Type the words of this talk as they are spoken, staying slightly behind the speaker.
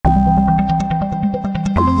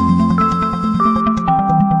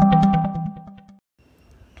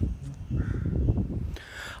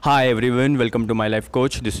Hi everyone, welcome to My Life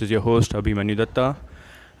Coach. This is your host Abhimanyu Datta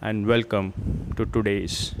and welcome to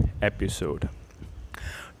today's episode.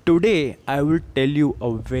 Today I will tell you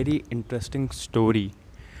a very interesting story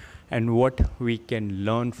and what we can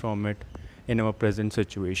learn from it in our present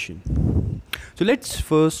situation. So let's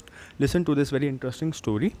first listen to this very interesting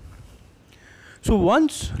story. So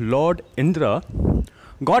once Lord Indra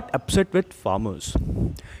got upset with farmers.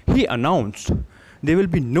 He announced there will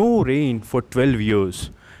be no rain for 12 years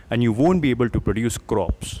and you won't be able to produce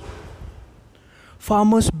crops.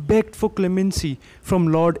 Farmers begged for clemency from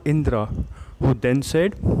Lord Indra, who then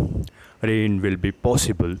said, rain will be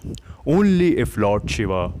possible only if Lord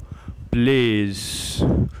Shiva plays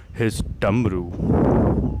his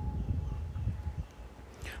Damru.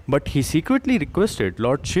 But he secretly requested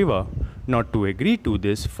Lord Shiva not to agree to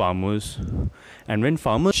this farmers, and when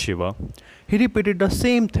farmers Shiva, he repeated the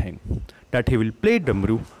same thing, that he will play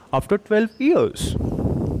Damru after 12 years.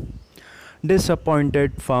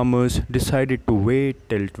 Disappointed farmers decided to wait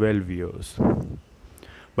till 12 years.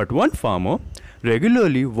 But one farmer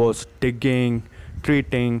regularly was digging,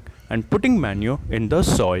 treating and putting manure in the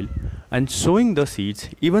soil and sowing the seeds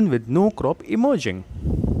even with no crop emerging.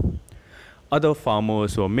 Other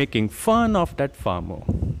farmers were making fun of that farmer.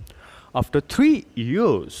 After 3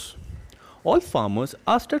 years, all farmers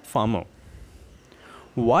asked that farmer,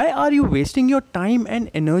 why are you wasting your time and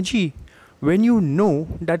energy when you know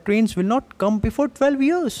that rains will not come before 12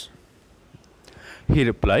 years? He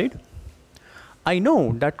replied, I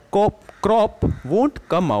know that crop won't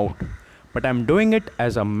come out, but I'm doing it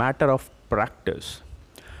as a matter of practice.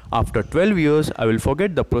 After 12 years, I will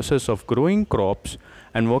forget the process of growing crops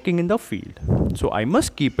and working in the field. So I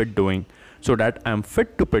must keep it doing so that I am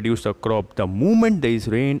fit to produce a crop the moment there is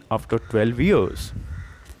rain after 12 years.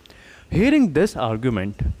 Hearing this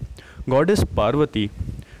argument, Goddess Parvati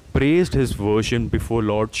praised his version before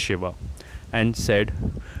Lord Shiva and said,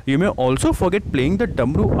 you may also forget playing the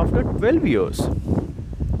Damru after 12 years.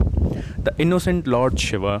 The innocent Lord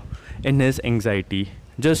Shiva, in his anxiety,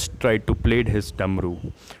 just tried to play his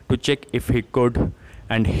Damru to check if he could,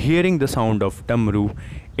 and hearing the sound of Damru,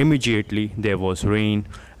 immediately there was rain,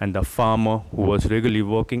 and the farmer who was regularly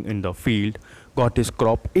working in the field got his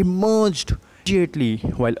crop emerged immediately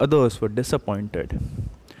while others were disappointed.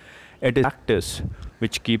 It is practice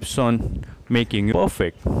which keeps on making you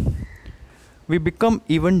perfect. We become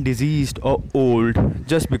even diseased or old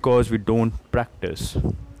just because we don't practice.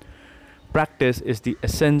 Practice is the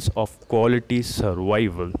essence of quality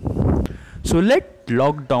survival. So let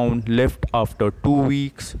lockdown lift after 2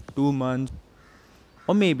 weeks, 2 months,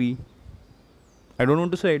 or maybe, I don't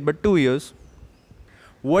want to say it, but 2 years.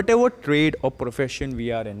 Whatever trade or profession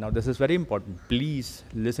we are in, now this is very important, please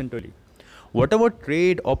listen to me. Whatever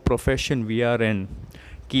trade or profession we are in,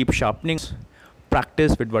 keep sharpening,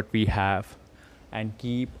 practice with what we have, and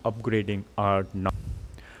keep upgrading our knowledge.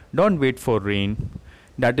 Don't wait for rain,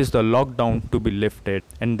 that is the lockdown to be lifted,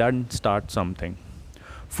 and then start something.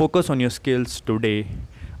 Focus on your skills today,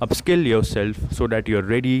 upskill yourself so that you're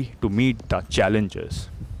ready to meet the challenges.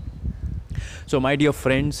 So my dear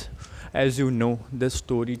friends, as you know, this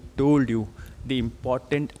story told you the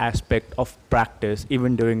important aspect of practice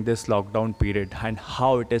even during this lockdown period and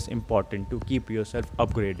how it is important to keep yourself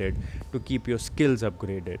upgraded, to keep your skills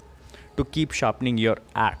upgraded, to keep sharpening your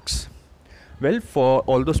axe. Well, for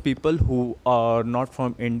all those people who are not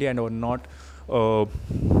from India and are not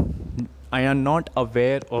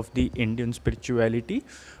aware of the Indian spirituality,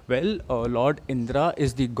 well, Lord Indra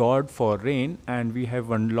is the god for rain, and we have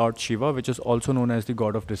one Lord Shiva, which is also known as the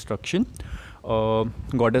god of destruction.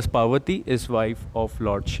 Goddess Parvati is wife of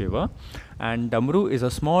Lord Shiva, and Damru is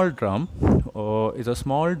a small drum.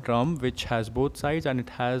 Which has both sides, and it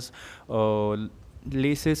has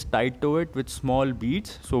laces tied to it with small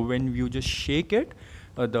beads. So when you just shake it,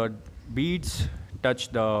 the beads touch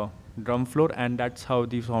the drum floor, and that's how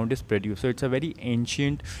the sound is produced. So it's a very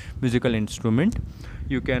ancient musical instrument.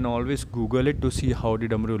 You can always Google it to see how the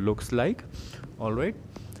Damru looks like. All right.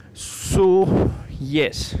 So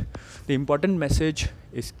yes, the important message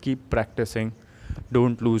is keep practicing.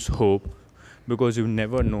 Don't lose hope, because you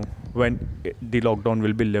never know when the lockdown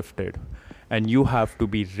will be lifted, and you have to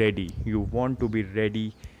be ready. You want to be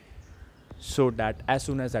ready so that as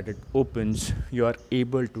soon as that it opens, you are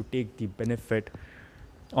able to take the benefit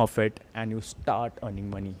of it and you start earning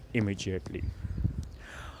money immediately.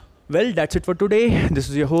 Well, that's it for today. This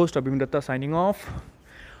is your host Abhimanyu Datta signing off.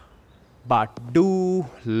 But do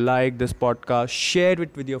like this podcast, share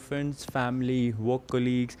it with your friends, family, work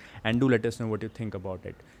colleagues, and do let us know what you think about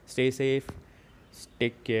it. Stay safe,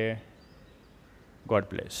 take care. God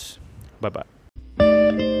bless. Bye-bye.